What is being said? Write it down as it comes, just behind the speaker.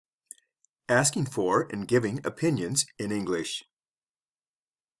Asking for and giving opinions in English.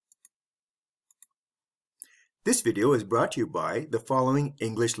 This video is brought to you by the following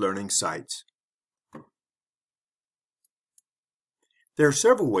English learning sites. There are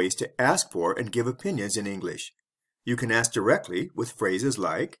several ways to ask for and give opinions in English. You can ask directly with phrases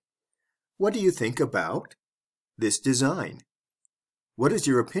like, "What do you think about this design? What is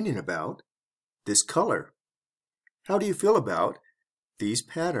your opinion about this color? How do you feel about these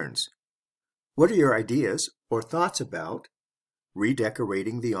patterns? What are your ideas or thoughts about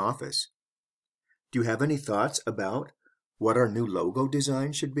redecorating the office? Do you have any thoughts about what our new logo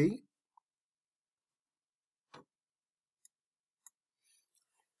design should be?"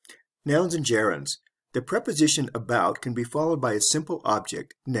 Nouns and gerunds. The preposition about can be followed by a simple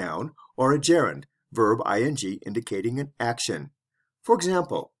object, noun, or a gerund, verb ing, indicating an action. For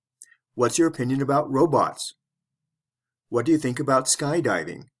example, what's your opinion about robots? What do you think about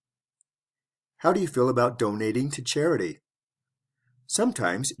skydiving? How do you feel about donating to charity?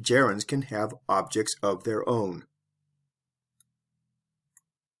 Sometimes gerunds can have objects of their own.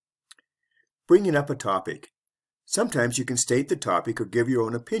 Bringing up a topic. Sometimes you can state the topic or give your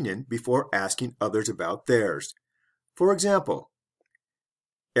own opinion before asking others about theirs. For example,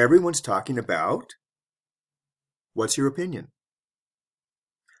 everyone's talking about, what's your opinion?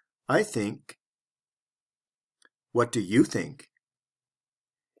 I think. What do you think?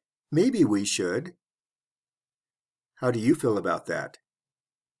 Maybe we should. How do you feel about that?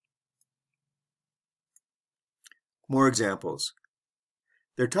 More examples.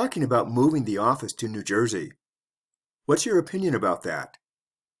 They're talking about moving the office to New Jersey. What's your opinion about that?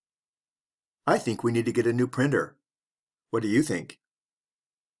 I think we need to get a new printer. What do you think?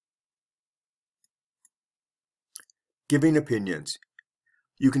 Giving opinions.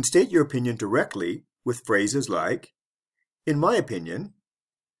 You can state your opinion directly with phrases like, "In my opinion,"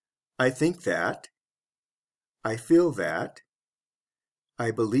 "I think that," "I feel that,"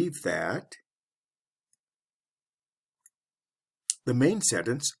 "I believe that." The main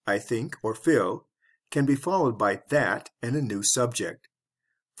sentence, "I think" or "feel," can be followed by that and a new subject.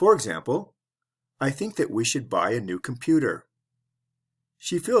 For example, "I think that we should buy a new computer."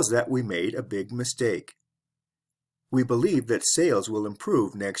 She feels that we made a big mistake. We believe that sales will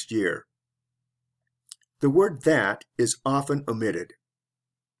improve next year. The word "that" is often omitted.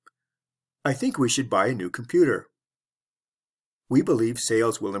 I think we should buy a new computer. We believe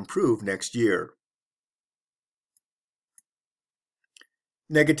sales will improve next year.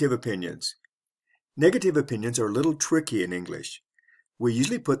 Negative opinions. Negative opinions are a little tricky in English. We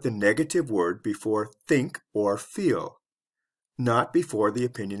usually put the negative word before think or feel, not before the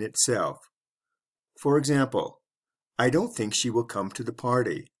opinion itself. For example, I don't think she will come to the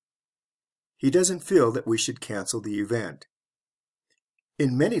party. He doesn't feel that we should cancel the event.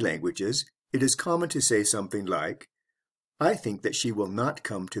 In many languages, it is common to say something like, I think that she will not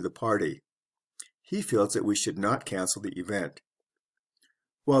come to the party. He feels that we should not cancel the event.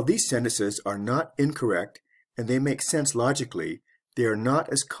 While these sentences are not incorrect and they make sense logically, they are not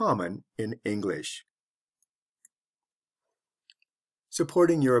as common in English.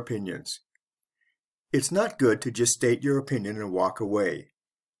 Supporting your opinions. It's not good to just state your opinion and walk away.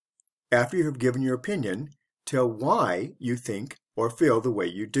 After you have given your opinion, tell why you think or feel the way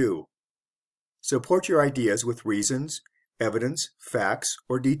you do. Support your ideas with reasons, evidence, facts,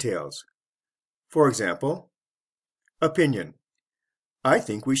 or details. For example, opinion. I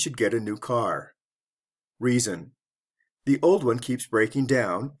think we should get a new car. Reason. The old one keeps breaking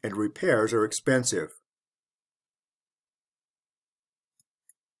down and repairs are expensive.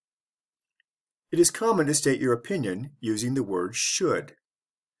 It is common to state your opinion using the word should.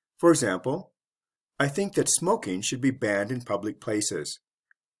 For example, I think that smoking should be banned in public places.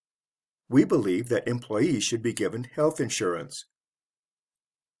 We believe that employees should be given health insurance.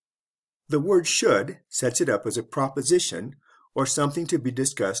 The word should sets it up as a proposition or something to be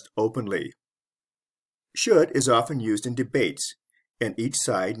discussed openly. Should is often used in debates, and each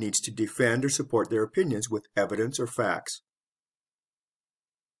side needs to defend or support their opinions with evidence or facts.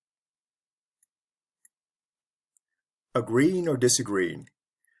 Agreeing or disagreeing.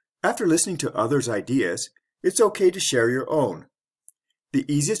 After listening to others' ideas, it's okay to share your own.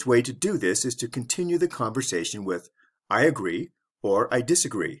 The easiest way to do this is to continue the conversation with, I agree or I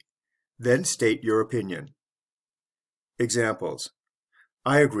disagree. Then state your opinion. Examples.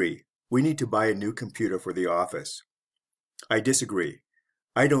 I agree. We need to buy a new computer for the office. I disagree.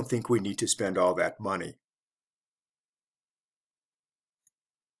 I don't think we need to spend all that money.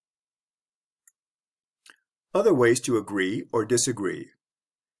 Other ways to agree or disagree.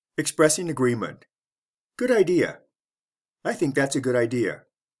 Expressing agreement. Good idea. I think that's a good idea.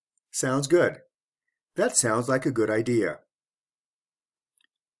 Sounds good. That sounds like a good idea.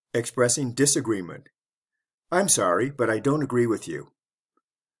 Expressing disagreement. I'm sorry, but I don't agree with you.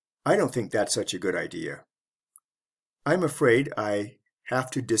 I don't think that's such a good idea. I'm afraid I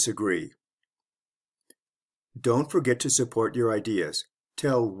have to disagree. Don't forget to support your ideas.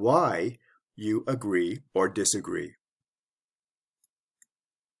 Tell why you agree or disagree.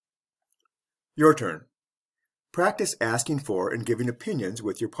 Your turn. Practice asking for and giving opinions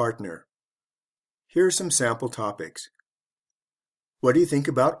with your partner. Here are some sample topics. What do you think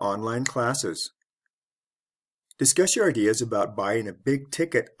about online classes? Discuss your ideas about buying a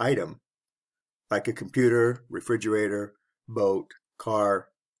big-ticket item, like a computer, refrigerator, boat, car,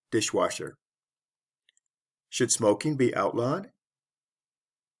 dishwasher. Should smoking be outlawed?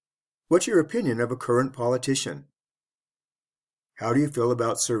 What's your opinion of a current politician? How do you feel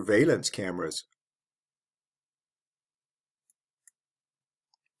about surveillance cameras?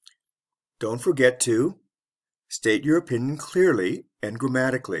 Don't forget to state your opinion clearly and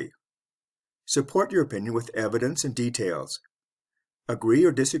grammatically. Support your opinion with evidence and details. Agree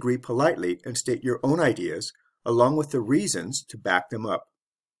or disagree politely and state your own ideas along with the reasons to back them up.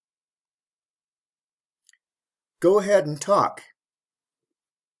 Go ahead and talk.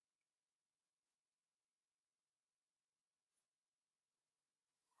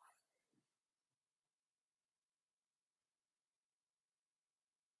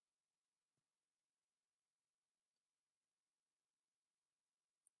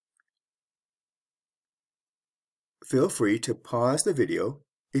 Feel free to pause the video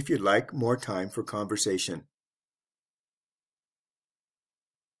if you'd like more time for conversation.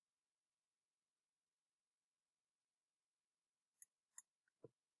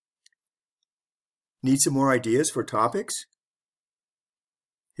 Need some more ideas for topics?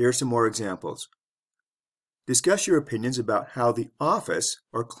 Here are some more examples. Discuss your opinions about how the office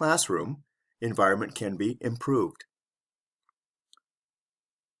or classroom environment can be improved.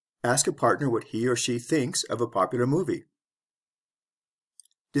 Ask a partner what he or she thinks of a popular movie.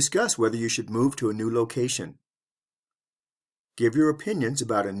 Discuss whether you should move to a new location. Give your opinions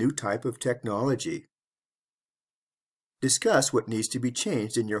about a new type of technology. Discuss what needs to be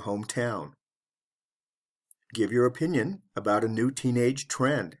changed in your hometown. Give your opinion about a new teenage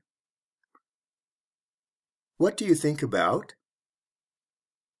trend. What do you think about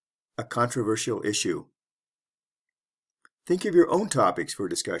a controversial issue? Think of your own topics for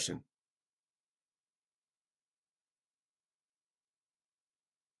discussion.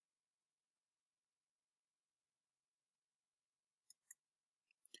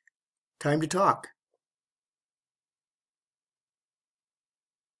 Time to talk.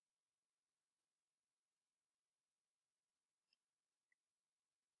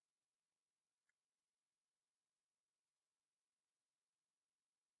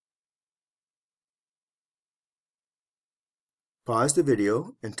 Pause the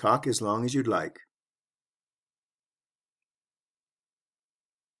video and talk as long as you'd like.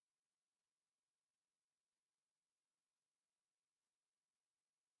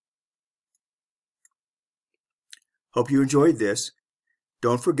 Hope you enjoyed this.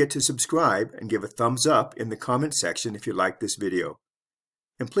 Don't forget to subscribe and give a thumbs up in the comment section if you like this video.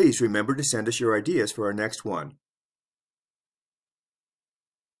 And please remember to send us your ideas for our next one.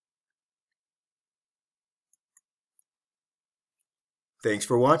 Thanks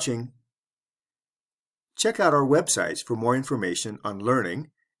for watching. Check out our websites for more information on learning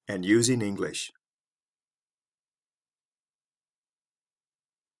and using English.